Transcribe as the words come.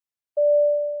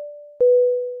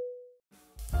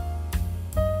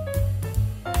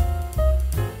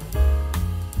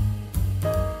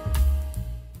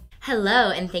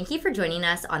Hello, and thank you for joining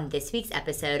us on this week's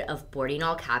episode of Boarding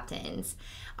All Captains.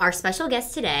 Our special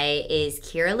guest today is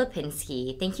Keira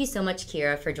Lipinski. Thank you so much,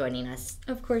 Keira, for joining us.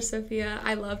 Of course, Sophia.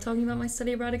 I love talking about my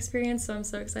study abroad experience, so I'm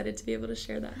so excited to be able to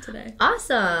share that today.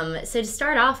 Awesome. So to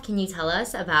start off, can you tell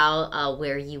us about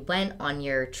where you went on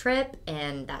your trip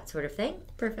and that sort of thing?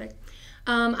 Perfect.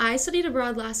 I studied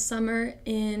abroad last summer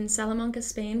in Salamanca,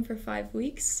 Spain for 5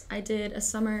 weeks. I did a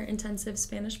summer intensive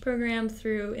Spanish program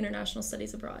through International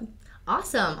Studies Abroad.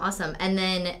 Awesome. And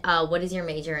then what is your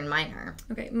major and minor?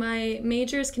 Okay, my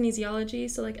major is kinesiology,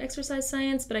 so like exercise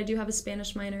science, but I do have a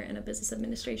Spanish minor and a business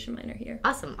administration minor here.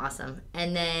 Awesome.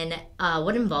 And then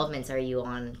what involvements are you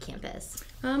on campus?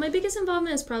 My biggest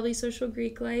involvement is probably social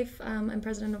Greek life. I'm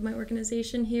president of my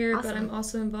organization here, Awesome. But I'm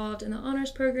also involved in the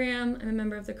honors program. I'm a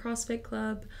member of the CrossFit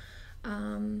Club.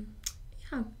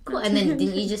 Cool. And then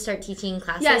didn't you just start teaching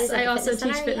classes? Yes, at I the also fitness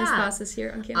teach center? fitness classes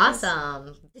here on campus.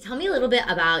 Awesome. Tell me a little bit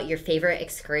about your favorite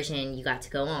excursion you got to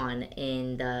go on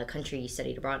in the country you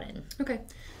studied abroad in. Okay.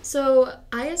 So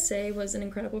ISA was an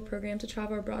incredible program to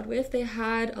travel abroad with. They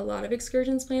had a lot of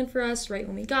excursions planned for us right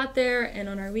when we got there and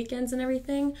on our weekends and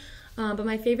everything. But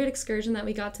my favorite excursion that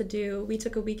we got to do, we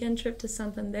took a weekend trip to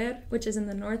Santander, which is in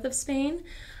the north of Spain.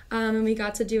 And we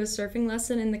got to do a surfing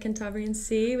lesson in the Cantabrian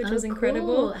Sea, which was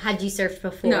incredible. Cool. Had you surfed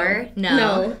before?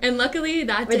 No. And luckily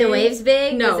that Were day... the waves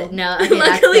big? No. No? Okay,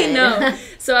 luckily, no.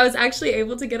 So I was actually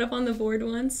able to get up on the board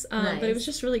once. Nice. But it was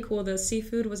just really cool. The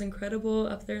seafood was incredible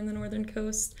up there in the northern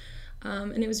coast.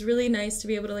 And it was really nice to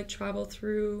be able to travel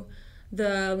through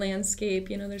the landscape.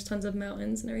 There's tons of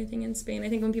mountains and everything in Spain. I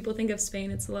think when people think of Spain,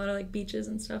 it's a lot of beaches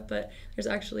and stuff, but there's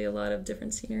actually a lot of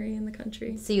different scenery in the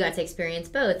country. So you got to experience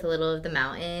both, a little of the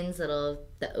mountains, a little of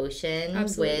the ocean.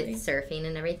 Absolutely. With surfing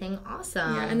and everything.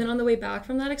 Awesome. Yeah, and then on the way back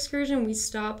from that excursion, we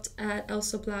stopped at El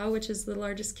Soplao, which is the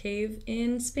largest cave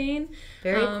in Spain.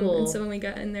 Very cool. And so when we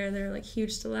got in there were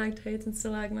huge stalactites and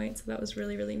stalagmites, so that was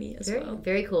really, really neat as well.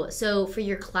 Very cool. So for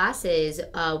your classes,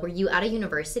 were you at a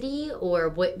university, or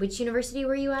which university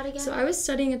were you at again? So I was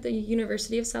studying at the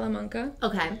University of Salamanca.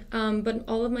 Okay. But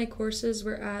all of my courses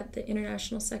were at the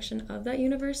international section of that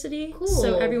university. Cool.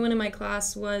 So everyone in my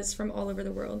class was from all over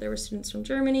the world. There were students from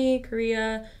Germany,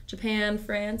 Korea, Japan,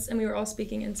 France, and we were all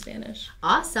speaking in Spanish.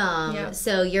 Awesome. Yeah.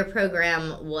 So your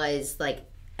program was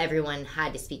everyone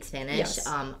had to speak Spanish. Yes.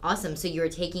 Awesome. So you were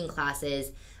taking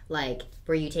classes,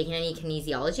 were you taking any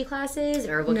kinesiology classes,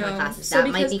 or what kind of classes? So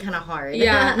might be kind of hard.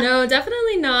 Yeah, no,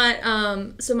 definitely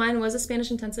not. So mine was a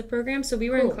Spanish intensive program. So we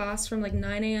were in class from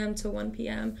 9 a.m. to 1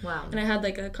 p.m. Wow. And I had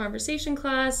a conversation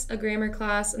class, a grammar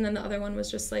class, and then the other one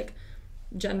was just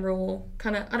general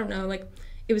kind of, I don't know,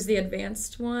 it was the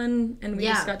advanced one, and we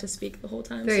just got to speak the whole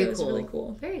time. Very so it was cool. really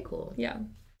cool. Very cool. Yeah.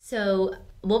 So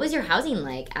what was your housing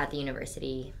like at the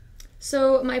university?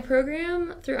 So my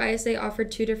program through ISA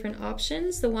offered 2 different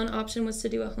options. The one option was to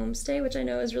do a homestay, which I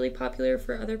know is really popular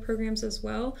for other programs as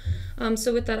well.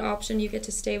 So with that option, you get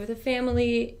to stay with a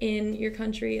family in your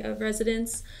country of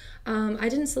residence. I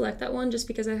didn't select that one just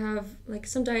because I have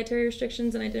some dietary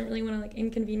restrictions and I didn't really want to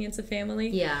inconvenience a family.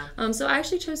 Yeah. So I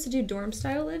actually chose to do dorm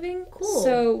style living. Cool.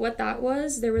 So what that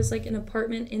was, there was an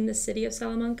apartment in the city of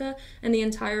Salamanca, and the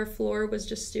entire floor was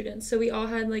just students. So we all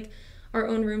had our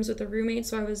own rooms with a roommate.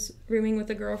 So I was rooming with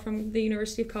a girl from the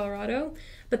University of Colorado,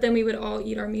 but then we would all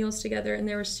eat our meals together, and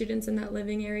there were students in that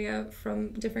living area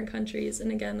from different countries,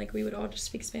 and again, we would all just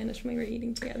speak Spanish when we were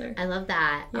eating together. I love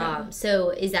that. Yeah. So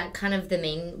is that kind of the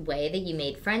main way that you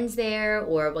made friends there,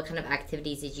 or what kind of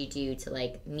activities did you do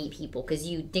to meet people? Because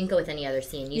you didn't go with any other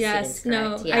CNU students, correct?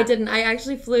 No, Yeah. I didn't. I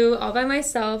actually flew all by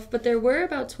myself, but there were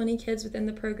about 20 kids within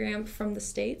the program from the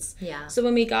States. Yeah. So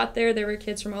when we got there were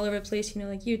kids from all over the place,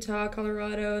 Utah,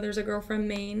 Colorado, there's a girl from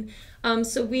Maine.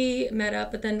 So we met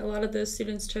up, but then a lot of those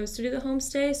students chose to do the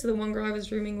homestay. So the one girl I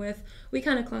was rooming with, we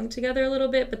kind of clung together a little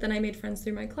bit, but then I made friends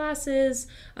through my classes.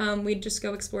 We'd just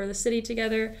go explore the city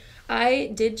together. I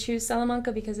did choose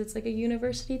Salamanca because it's a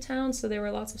university town, so there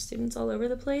were lots of students all over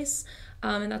the place,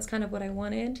 and that's kind of what I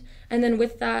wanted. And then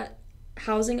with that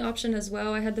housing option as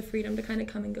well, I had the freedom to kind of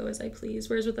come and go as I please,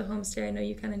 whereas with the homestay, I know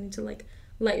you kind of need to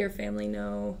let your family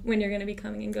know when you're going to be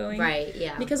coming and going. Right,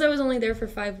 yeah. Because I was only there for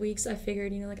 5 weeks, I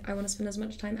figured, I want to spend as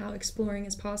much time out exploring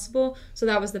as possible. So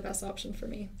that was the best option for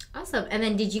me. Awesome. And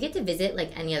then did you get to visit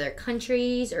any other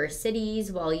countries or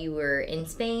cities while you were in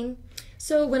Spain?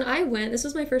 So when I went, this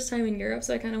was my first time in Europe,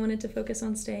 so I kind of wanted to focus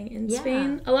on staying in Yeah.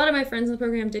 Spain. A lot of my friends in the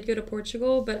program did go to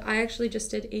Portugal, but I actually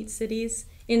just did 8 cities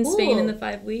in Cool. Spain in the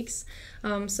 5 weeks.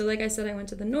 So like I said, I went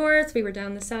to the north, we were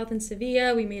down the south in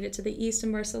Sevilla, we made it to the east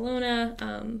in Barcelona,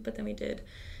 but then we did,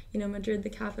 Madrid, the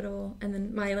capital, and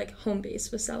then my like home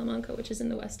base was Salamanca, which is in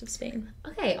the west of Spain.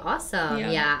 Okay, awesome.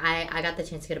 Yeah, I got the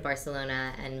chance to go to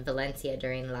Barcelona and Valencia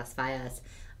during Las Fallas.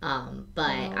 But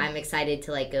I'm excited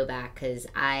to like go back because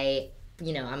I'm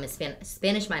a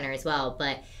Spanish minor as well,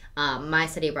 but my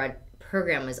study abroad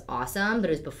program was awesome, but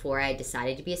it was before I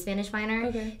decided to be a Spanish minor.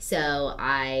 Okay. So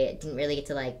I didn't really get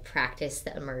to like practice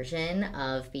the immersion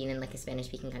of being in like a Spanish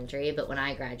speaking country, but when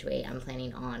I graduate, I'm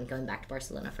planning on going back to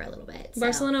Barcelona for a little bit. So.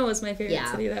 Barcelona was my favorite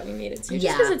city that we made it to.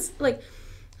 Just because it's like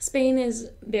Spain is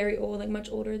very old, like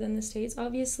much older than the States,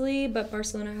 obviously, but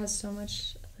Barcelona has so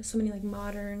many like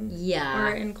modern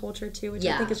art and culture too, which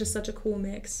I think is just such a cool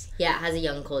mix. Yeah, it has a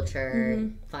young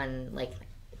culture, fun like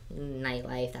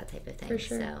nightlife, that type of thing. For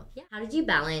sure. So, how did you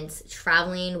balance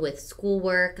traveling with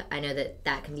schoolwork? I know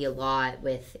that can be a lot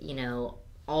with,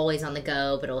 always on the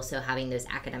go, but also having those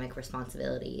academic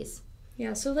responsibilities.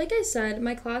 Yeah, so like I said,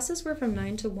 my classes were from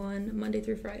 9 to 1, Monday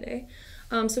through Friday.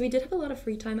 So we did have a lot of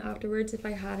free time afterwards if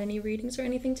I had any readings or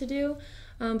anything to do.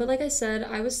 But like I said,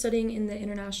 I was studying in the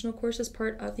international course as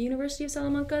part of the University of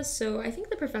Salamanca, so I think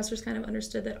the professors kind of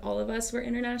understood that all of us were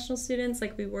international students,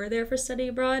 like we were there for study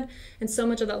abroad, and so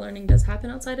much of that learning does happen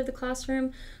outside of the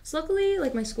classroom. So luckily,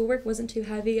 like my schoolwork wasn't too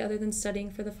heavy other than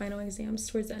studying for the final exams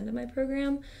towards the end of my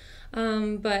program.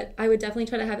 But I would definitely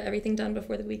try to have everything done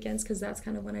before the weekends because that's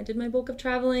kind of when I did my bulk of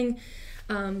traveling.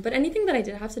 But anything that I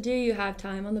did have to do, you have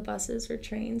time on the buses or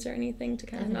trains or anything to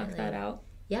kind of knock that out.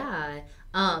 Yeah.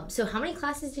 So how many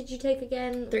classes did you take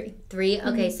again? 3. 3?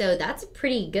 Okay, so that's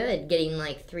pretty good, getting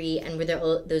like 3. And were there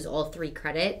those all 3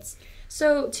 credits?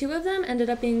 So 2 of them ended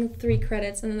up being 3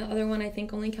 credits, and then the other one I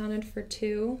think only counted for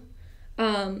 2.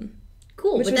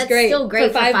 Cool, which but was that's great. still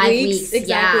great for 5 weeks.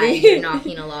 Exactly. Yeah, you're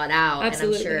knocking a lot out.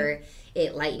 Absolutely. And I'm sure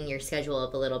it lightened your schedule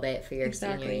up a little bit for your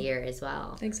senior year as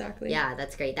well. Exactly. Yeah,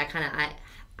 that's great. That kind of,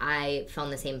 I fell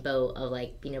in the same boat of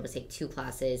like being able to take 2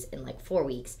 classes in like 4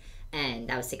 weeks. And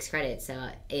that was 6 credits, so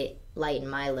it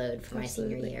lightened my load for my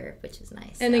senior year, which is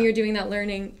nice. And then you're doing that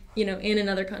learning, in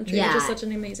another country, which is such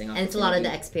an amazing opportunity. And it's a lot of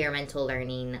the experimental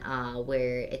learning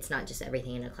where it's not just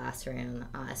everything in a classroom,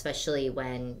 especially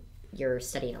when you're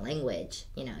studying a language.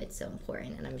 It's so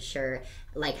important. And I'm sure,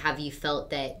 like, have you felt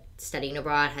that studying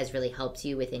abroad has really helped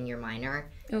you within your minor?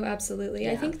 Oh, absolutely.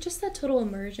 Yeah. I think just that total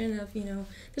immersion of,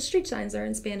 the street signs are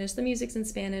in Spanish, the music's in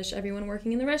Spanish, everyone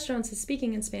working in the restaurants is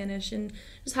speaking in Spanish, and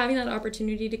just having that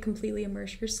opportunity to completely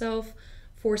immerse yourself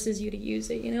forces you to use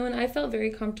it, and I felt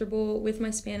very comfortable with my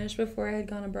Spanish before I had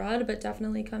gone abroad, but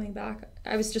definitely coming back,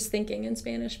 I was just thinking in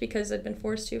Spanish because I'd been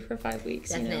forced to for 5 weeks.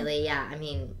 Definitely, yeah. I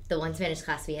mean, the one Spanish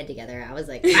class we had together, I was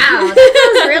like, wow,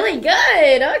 that was really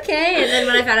good. Okay. And then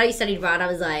when I found out you studied abroad, I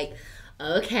was like,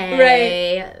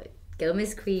 okay, right. Go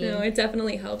Miss Queen. No, it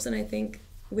definitely helps, and I think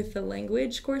with the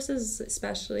language courses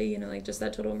especially, like just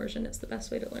that total immersion is the best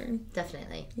way to learn.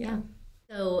 Definitely. Yeah.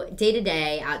 So day to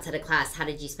day outside of class, how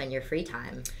did you spend your free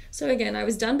time? So again, I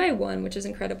was done by 1, which is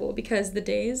incredible because the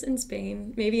days in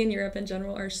Spain, maybe in Europe in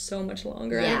general, are so much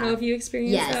longer. Yeah. I don't know if you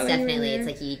experienced that. Yes, definitely. It's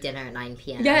like you eat dinner at 9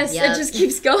 p.m. Yes, It just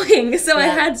keeps going. So I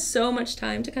had so much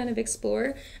time to kind of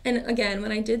explore. And again,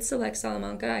 when I did select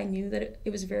Salamanca, I knew that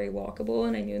it was very walkable,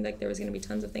 and I knew like there was going to be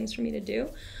tons of things for me to do.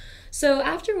 So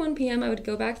after 1 p.m., I would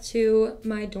go back to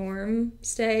my dorm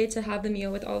stay to have the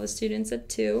meal with all the students at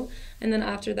 2. And then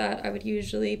after that, I would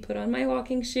usually put on my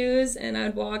walking shoes and I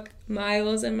would walk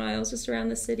miles and miles just around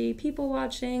the city, people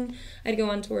watching. I'd go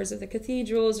on tours of the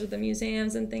cathedrals or the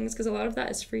museums and things because a lot of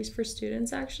that is free for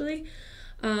students, actually.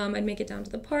 I'd make it down to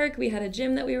the park. We had a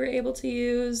gym that we were able to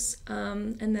use.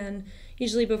 And then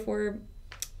usually before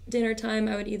dinner time,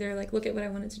 I would either like look at what I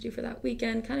wanted to do for that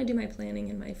weekend, kind of do my planning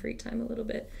in my free time a little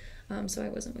bit. So I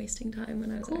wasn't wasting time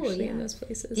when I was actually in those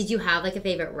places. Did you have like a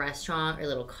favorite restaurant or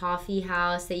little coffee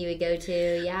house that you would go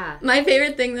to? Yeah. My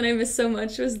favorite thing that I missed so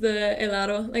much was the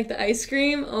helado, like the ice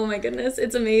cream. Oh my goodness,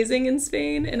 it's amazing in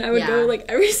Spain. And I would go like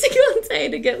every single day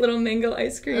to get little mango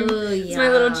ice cream. Oh, it's my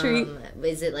little treat.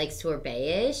 Is it like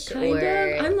sorbet-ish? Kind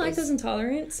of. I'm lactose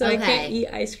intolerant, so I can't eat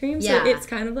ice cream. So it's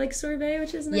kind of like sorbet,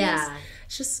 which is nice. Yeah.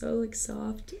 It's just so like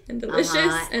soft and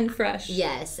delicious and fresh.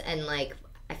 Yes, and like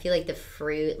I feel like the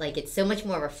fruit, like it's so much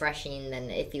more refreshing than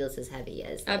it feels as heavy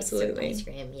as like, ice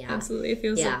cream. Yeah, absolutely. It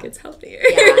feels like it's healthier.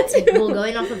 Yeah. Well,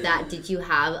 going off of that, did you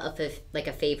have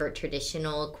a favorite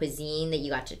traditional cuisine that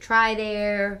you got to try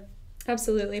there?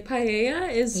 Absolutely.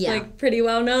 Paella is like pretty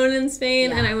well known in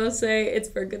Spain, and I will say it's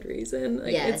for good reason.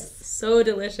 Like it's so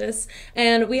delicious.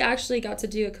 And we actually got to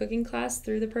do a cooking class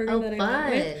through the program that I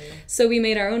went with. So we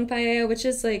made our own paella, which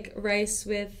is like rice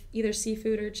with either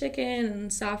seafood or chicken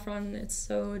and saffron. It's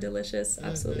so delicious.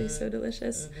 Absolutely so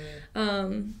delicious.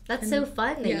 That's so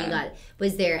fun that you got.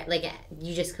 Was there like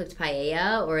you just cooked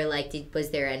paella, or like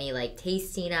was there any like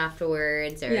tasting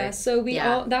afterwards? Or so we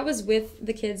all, that was with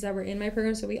the kids that were in my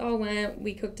program, so we all went,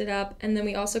 we cooked it up, and then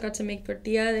we also got to make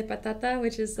tortilla de patata,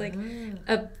 which is like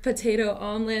a potato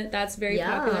omelet that's very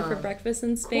popular for breakfast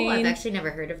in Spain. Cool. I've actually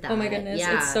never heard of that. Oh my goodness,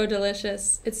 it's so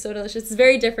delicious. It's so delicious. It's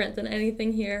very different than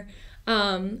anything here.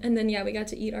 And then we got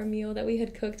to eat our meal that we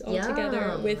had cooked all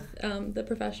together with the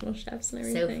professional chefs and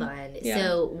everything. So fun.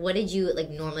 So what did you like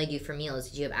normally do for meals?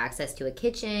 Did you have access to a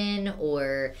kitchen,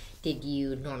 or did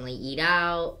you normally eat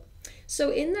out? So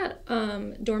in that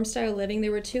dorm style living,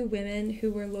 there were 2 women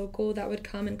who were local that would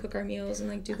come and cook our meals and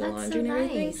like do the laundry and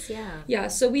everything. Nice. Yeah.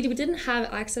 So we didn't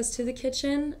have access to the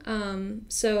kitchen.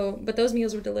 But those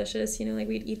meals were delicious. You know, like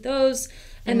we'd eat those.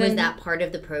 And was that part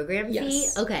of the program fee?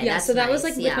 Yes. Okay. Yeah. That's so that nice. was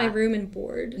like with my room and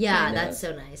board. Yeah, that's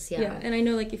so nice. Yeah. Yeah. And I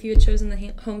know like if you had chosen the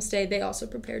homestay, they also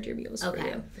prepared your meals for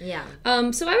you. Yeah.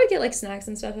 So I would get like snacks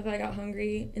and stuff if I got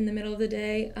hungry in the middle of the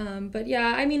day. But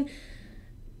yeah, I mean,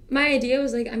 my idea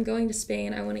was like, I'm going to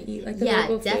Spain. I want to eat like the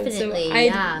local food. So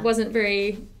I wasn't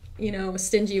very,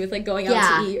 stingy with like going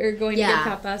out to eat or going to get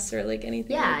tapas or like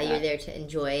anything. Yeah, like that. You're there to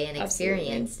enjoy and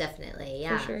experience. Definitely.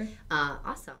 Yeah. For sure.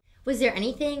 Awesome. Was there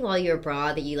anything while you were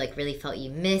abroad that you like really felt you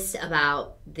missed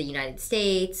about the United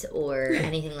States or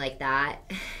anything like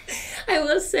that? I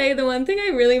will say the one thing I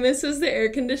really missed was the air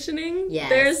conditioning. Yes.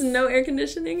 There's no air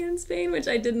conditioning in Spain, which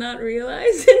I did not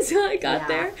realize until I got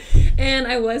there. And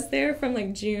I was there from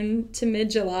like June to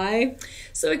mid-July.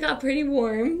 So it got pretty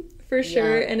warm for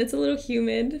sure. And it's a little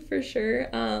humid for sure.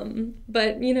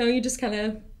 But, you just kind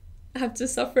of have to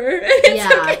suffer.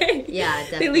 It's okay. Yeah,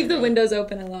 definitely. They leave the windows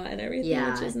open a lot and everything,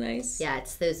 which is nice. Yeah,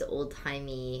 it's those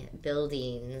old-timey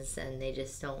buildings, and they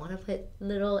just don't want to put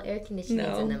little air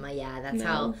conditioners in them. Yeah, that's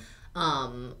how...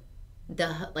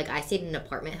 I stayed in an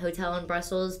apartment hotel in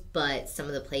Brussels, but some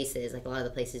of the places, like a lot of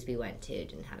the places we went to,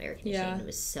 didn't have air conditioning. Yeah. It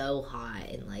was so hot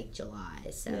in like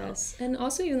July. So yes, and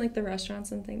also even like the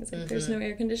restaurants and things, like there's no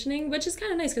air conditioning, which is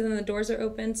kind of nice because then the doors are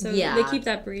open, so they keep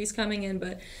that breeze coming in,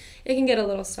 but it can get a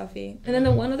little stuffy. And then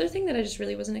the one other thing that I just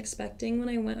really wasn't expecting when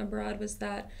I went abroad was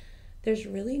that there's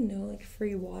really no like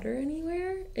free water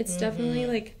anywhere. It's definitely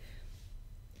like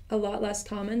a lot less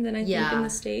common than I think in the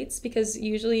States, because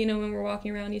usually, when we're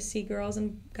walking around, you see girls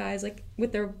and guys like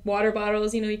with their water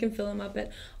bottles, you can fill them up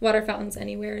at water fountains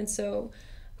anywhere. And so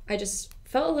I just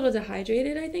felt a little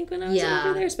dehydrated, I think, when I was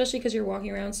over there, especially because you're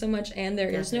walking around so much and there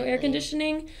is no air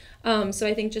conditioning. So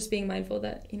I think just being mindful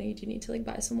that, you do need to like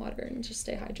buy some water and just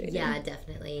stay hydrated. Yeah,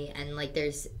 definitely. And like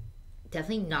there's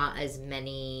definitely not as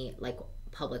many like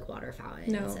public water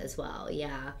fountains as well.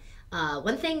 Yeah.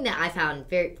 One thing that I found,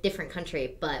 very different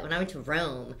country, but when I went to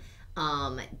Rome,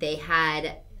 they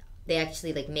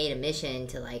actually like made a mission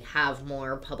to like have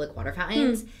more public water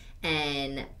fountains.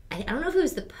 And I don't know if it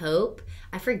was the Pope.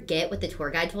 I forget what the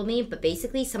tour guide told me, but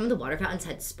basically some of the water fountains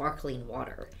had sparkling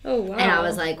water. Oh, wow. And I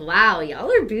was like, wow,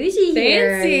 y'all are bougie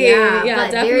here. Fancy. Yeah,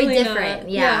 but very Not. different.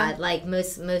 Yeah, like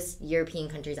most European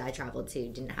countries I traveled to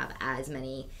didn't have as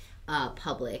many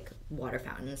public water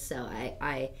fountains, so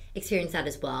I experienced that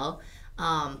as well.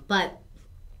 But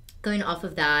going off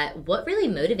of that, what really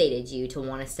motivated you to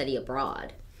want to study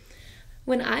abroad?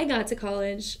 When I got to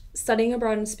college, studying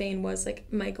abroad in Spain was like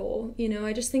my goal.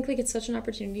 I just think like it's such an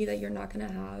opportunity that you're not going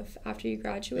to have after you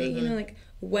graduate. Like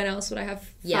when else would I have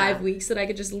 5 weeks that I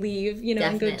could just leave,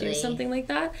 and go do something like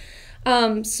that?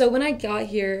 So when I got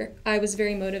here, I was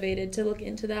very motivated to look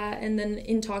into that. And then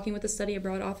in talking with the study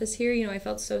abroad office here, I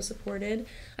felt so supported.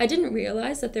 I didn't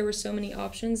realize that there were so many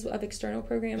options of external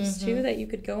programs too that you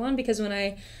could go on, because when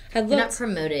I had looked... They're not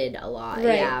promoted a lot,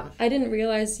 I didn't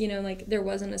realize, like there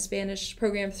wasn't a Spanish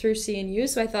program through CNU,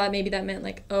 so I thought maybe that meant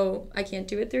like, oh, I can't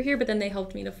do it through here, but then they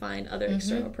helped me to find other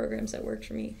external programs that worked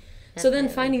for me. Definitely. So then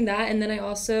finding that, and then I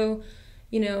also,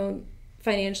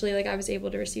 financially, like I was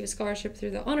able to receive a scholarship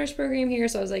through the honors program here,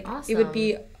 so I was like, awesome. It would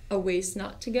be a waste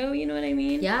not to go, you know what I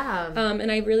mean? Yeah.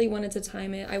 And I really wanted to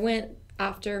time it. I went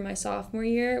after my sophomore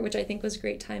year, which I think was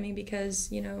great timing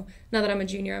because, now that I'm a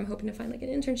junior, I'm hoping to find like an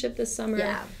internship this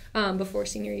summer before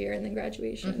senior year and then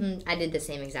graduation. I did the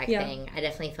same exact thing. I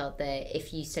definitely felt that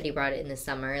if you study abroad in the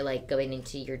summer, like going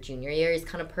into your junior year is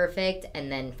kind of perfect,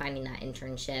 and then finding that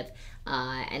internship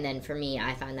And then for me,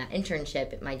 I found that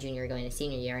internship my junior going to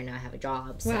senior year, and now I have a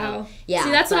job. So, wow. Yeah.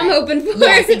 See, that's what I'm hoping for.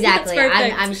 Yes, exactly.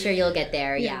 I'm sure you'll get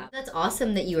there. Yeah. That's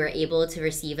awesome that you were able to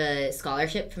receive a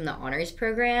scholarship from the honors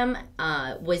program.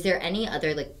 Was there any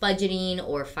other like budgeting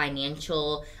or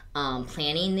financial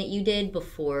planning that you did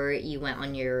before you went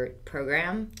on your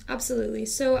program? Absolutely.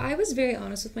 So I was very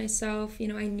honest with myself. You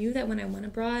know, I knew that when I went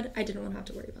abroad, I didn't want to have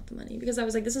to worry about the money, because I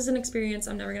was like, this is an experience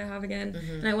I'm never going to have again.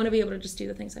 And I want to be able to just do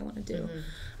the things I want to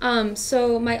do.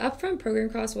 So my upfront program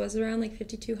cost was around like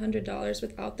 $5,200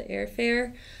 without the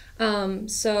airfare.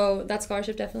 So that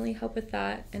scholarship definitely helped with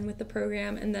that and with the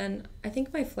program. And then I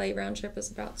think my flight round trip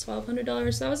was about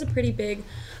 $1,200. So that was a pretty big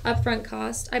upfront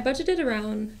cost. I budgeted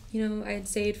around, you know, I had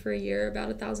saved for a year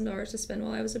about $1,000 to spend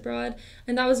while I was abroad.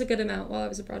 And that was a good amount while I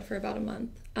was abroad for about a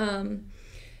month.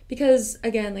 Because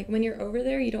again, like when you're over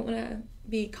there, you don't want to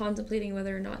be contemplating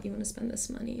whether or not you want to spend this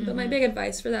money. But my big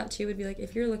advice for that too would be like,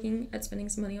 if you're looking at spending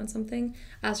some money on something,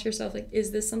 ask yourself like,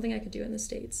 is this something I could do in the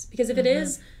States? Because if it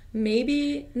is,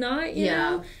 maybe not, you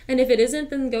know? And if it isn't,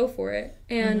 then go for it.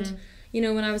 And, you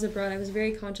know, when I was abroad, I was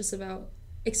very conscious about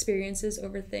experiences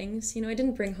over things. You know, I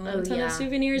didn't bring home a ton of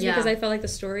souvenirs because I felt like the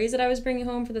stories that I was bringing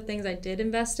home for the things I did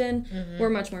invest in were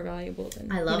much more valuable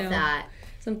than, I love that.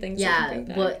 Some things.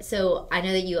 Yeah. Well, so I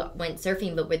know that you went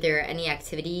surfing, but were there any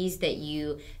activities that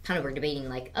you kind of were debating,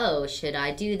 like, oh, should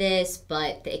I do this?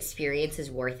 But the experience is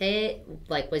worth it.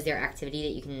 Like, was there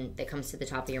activity that comes to the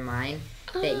top of your mind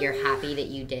that you're happy that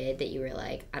you did, that you were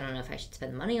like, I don't know if I should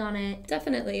spend money on it?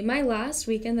 Definitely. My last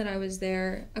weekend that I was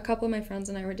there, a couple of my friends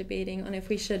and I were debating on if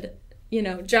we should, you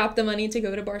know, drop the money to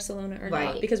go to Barcelona or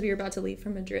not, because we were about to leave for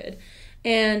Madrid.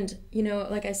 And, you know,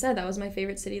 like I said, that was my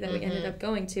favorite city that we ended up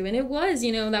going to. And it was,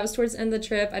 you know, that was towards the end of the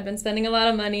trip. I'd been spending a lot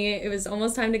of money. It was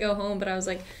almost time to go home. But I was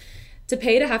like, to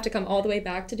have to come all the way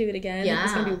back to do it again,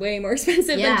 it's going to be way more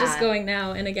expensive than just going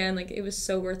now. And again, like, it was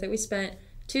so worth it. We spent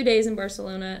 2 days in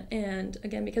Barcelona. And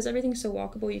again, because everything's so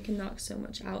walkable, you can knock so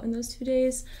much out in those 2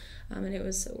 days. And it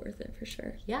was so worth it for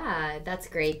sure. Yeah, that's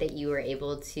great that you were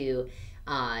able to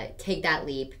take that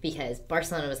leap, because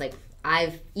Barcelona was like,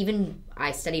 I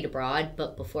studied abroad,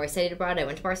 but before I studied abroad, I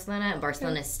went to Barcelona, and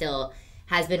Barcelona still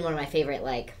has been one of my favorite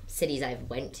like cities I've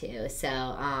went to. So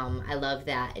I love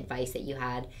that advice that you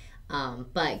had.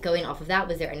 But going off of that,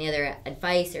 was there any other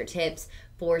advice or tips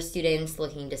for students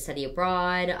looking to study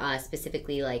abroad,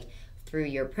 specifically like through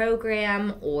your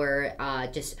program, or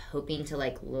just hoping to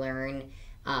like learn,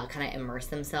 kind of immerse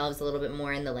themselves a little bit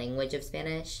more in the language of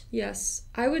Spanish? Yes,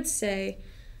 I would say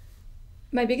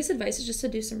my biggest advice is just to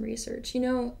do some research. You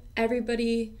know,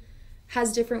 everybody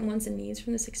has different wants and needs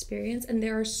from this experience, and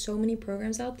there are so many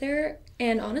programs out there.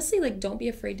 And honestly, like, don't be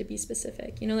afraid to be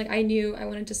specific. You know, like, I knew I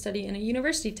wanted to study in a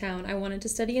university town. I wanted to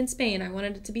study in Spain. I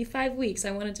wanted it to be 5 weeks.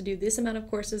 I wanted to do this amount of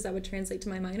courses that would translate to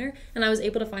my minor. And I was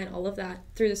able to find all of that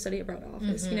through the study abroad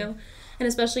office, you know? And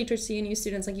especially to CNU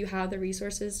students, like, you have the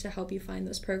resources to help you find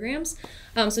those programs.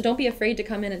 So don't be afraid to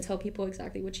come in and tell people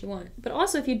exactly what you want. But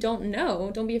also, if you don't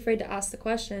know, don't be afraid to ask the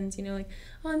questions, you know, like,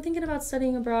 oh, I'm thinking about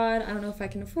studying abroad. I don't know if I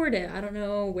can afford it. I don't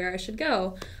know where I should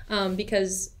go,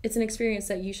 because it's an experience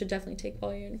that you should definitely take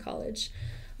while you're in college.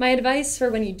 My advice for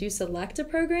when you do select a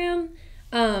program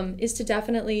is to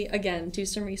definitely, again, do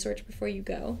some research before you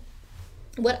go.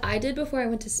 What I did before I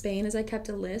went to Spain is I kept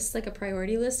a list, like a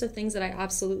priority list of things that I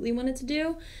absolutely wanted to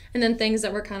do, and then things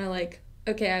that were kind of like,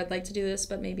 okay, I would like to do this,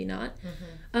 but maybe not.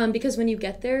 Because when you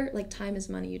get there, like, time is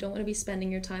money. You don't want to be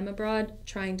spending your time abroad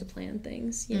trying to plan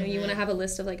things. You know, you want to have a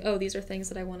list of like, oh, these are things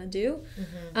that I want to do.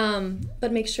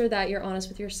 But make sure that you're honest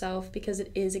with yourself, because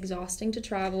it is exhausting to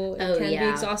travel. It can be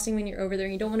exhausting when you're over there.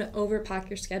 You don't want to overpack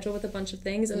your schedule with a bunch of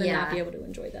things and then not be able to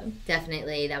enjoy them.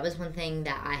 Definitely. That was one thing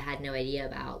that I had no idea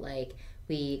about. Like,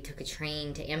 we took a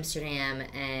train to Amsterdam,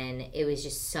 and it was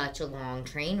just such a long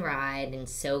train ride and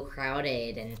so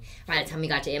crowded. And by the time we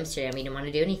got to Amsterdam, we didn't want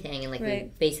to do anything. And, like, we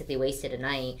basically wasted a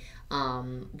night,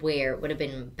 where it would have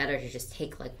been better to just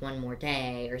take, like, one more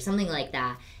day or something like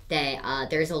that.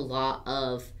 There's a lot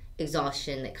of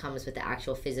exhaustion that comes with the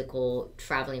actual physical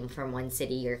traveling from one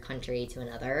city or country to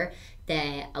another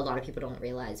that a lot of people don't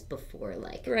realize before,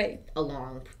 like, a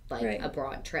long, like, a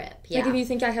broad trip. Like, if you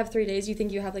think I have 3 days, you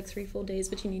think you have, like, 3 full days,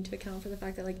 but you need to account for the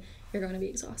fact that, like, you're going to be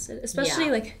exhausted.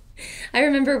 Especially, like, I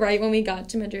remember right when we got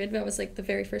to Madrid, that was, like, the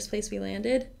very first place we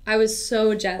landed. I was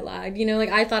so jet lagged, you know?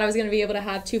 Like, I thought I was going to be able to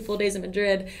have 2 full days in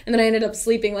Madrid, and then I ended up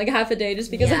sleeping, like, half a day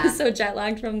just because I was so jet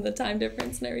lagged from the time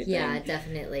difference and everything. Yeah,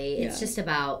 definitely. It's just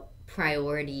about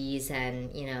priorities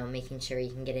and, you know, making sure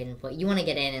you can get in what you want to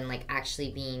get in, and like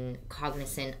actually being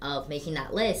cognizant of making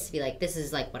that list to be like, this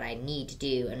is like what I need to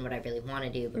do and what I really want to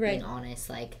do, but being honest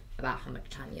like about how much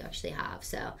time you actually have.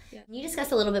 So can you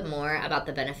discuss a little bit more about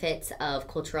the benefits of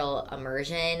cultural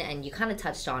immersion? And you kind of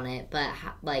touched on it, but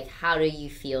how do you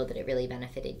feel that it really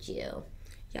benefited you?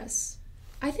 Yes,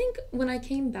 I think when I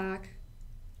came back,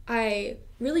 I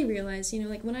really realized, you know,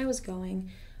 like when I was going,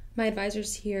 my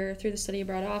advisors here through the study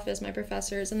abroad office, my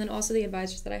professors, and then also the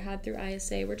advisors that I had through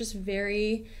ISA were just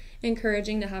very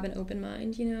encouraging to have an open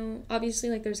mind. You know, obviously,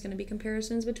 like there's going to be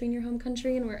comparisons between your home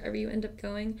country and wherever you end up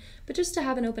going, but just to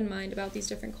have an open mind about these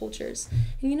different cultures.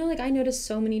 And, you know, like I noticed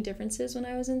so many differences when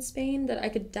I was in Spain that I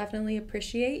could definitely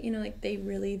appreciate. You know, like they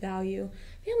really value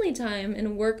family time,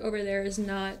 and work over there is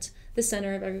not the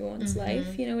center of everyone's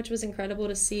life, you know, which was incredible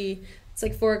to see. It's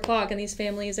like 4 o'clock and these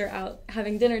families are out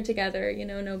having dinner together, you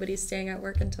know, nobody's staying at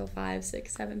work until 5,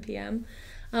 6, 7 p.m.,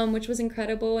 which was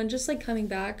incredible. And just like coming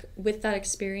back with that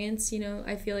experience, you know,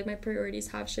 I feel like my priorities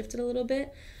have shifted a little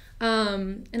bit.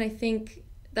 And I think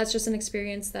that's just an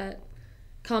experience that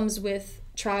comes with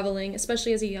traveling,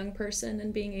 especially as a young person,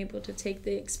 and being able to take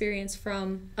the experience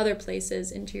from other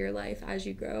places into your life as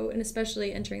you grow, and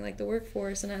especially entering like the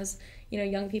workforce and as, you know,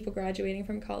 young people graduating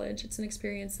from college. It's an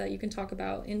experience that you can talk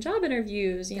about in job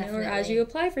interviews, you know, or as you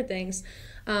apply for things.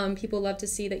 People love to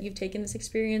see that you've taken this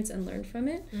experience and learned from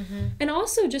it. And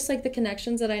also just like the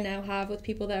connections that I now have with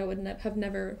people that I would have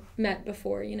never met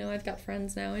before. You know, I've got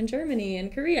friends now in Germany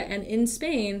and Korea and in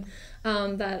Spain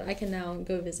that I can now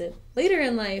go visit later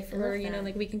in life, or, you know,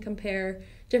 like we can compare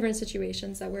different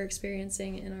situations that we're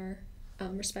experiencing in our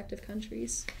respective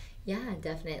countries. Yeah,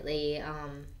 definitely.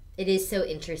 It is so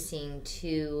interesting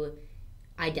to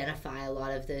identify a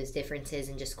lot of those differences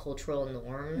in just cultural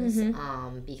norms,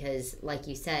 because like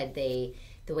you said, the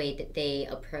way that they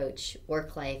approach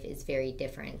work life is very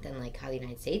different than like how the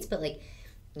United States, but like,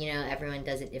 you know, everyone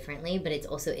does it differently. But it's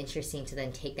also interesting to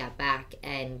then take that back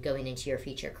and going into your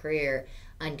future career,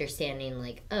 understanding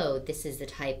like, oh, this is the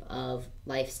type of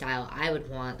lifestyle I would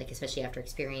want, like especially after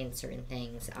experiencing certain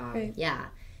things.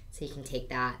 So you can take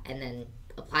that and then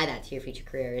apply that to your future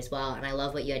career as well. And I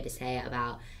love what you had to say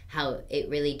about how it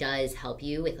really does help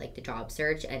you with like the job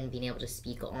search and being able to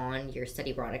speak on your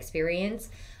study abroad experience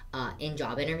in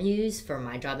job interviews. For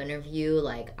my job interview,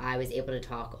 like I was able to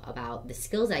talk about the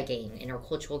skills I gained,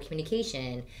 intercultural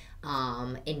communication,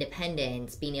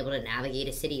 independence, being able to navigate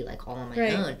a city like all on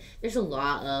my own. There's a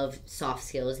lot of soft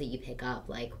skills that you pick up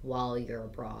like while you're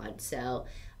abroad. So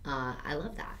I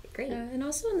love that. Great. Yeah, and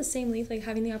also on the same leaf, like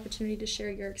having the opportunity to share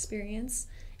your experience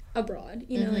abroad,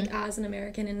 you know, like as an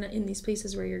American in these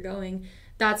places where you're going,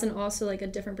 that's also like a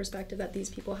different perspective that these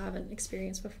people haven't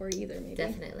experienced before either, maybe.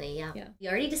 Definitely, yeah. You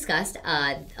already discussed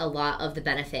a lot of the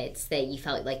benefits that you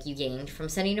felt like you gained from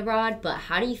studying abroad, but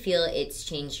how do you feel it's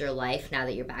changed your life now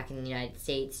that you're back in the United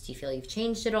States? Do you feel you've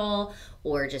changed at all,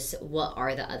 or just what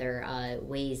are the other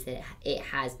ways that it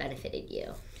has benefited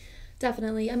you?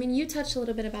 Definitely. I mean, you touched a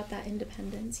little bit about that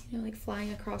independence, you know, like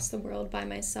flying across the world by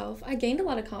myself. I gained a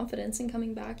lot of confidence in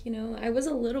coming back, you know. I was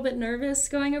a little bit nervous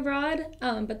going abroad,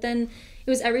 but then it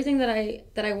was everything that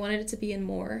I wanted it to be and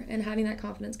more. And having that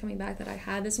confidence coming back that I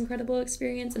had this incredible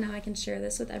experience and now I can share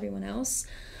this with everyone else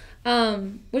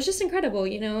was just incredible,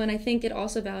 you know. And I think it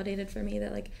also validated for me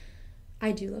that, like,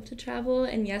 I do love to travel,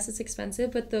 and yes, it's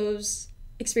expensive, but those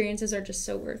experiences are just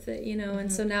so worth it, you know.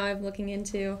 And so now I'm looking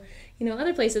into, you know,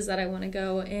 other places that I want to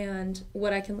go and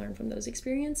what I can learn from those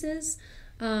experiences,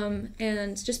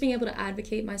 and just being able to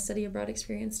advocate my study abroad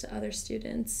experience to other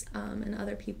students and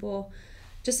other people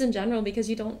just in general, because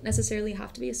you don't necessarily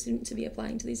have to be a student to be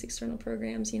applying to these external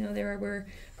programs. You know, there were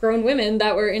grown women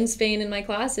that were in Spain in my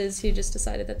classes who just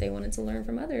decided that they wanted to learn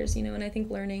from others, you know. And I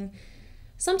think learning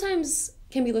sometimes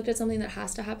can be looked at something that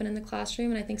has to happen in the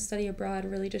classroom, and I think study abroad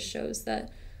really just shows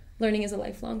that learning is a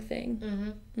lifelong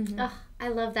thing. Oh, I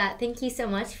love that. Thank you so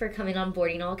much for coming on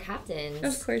Boarding All Captains.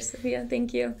 Of course, Sophia.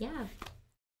 Thank you. Yeah.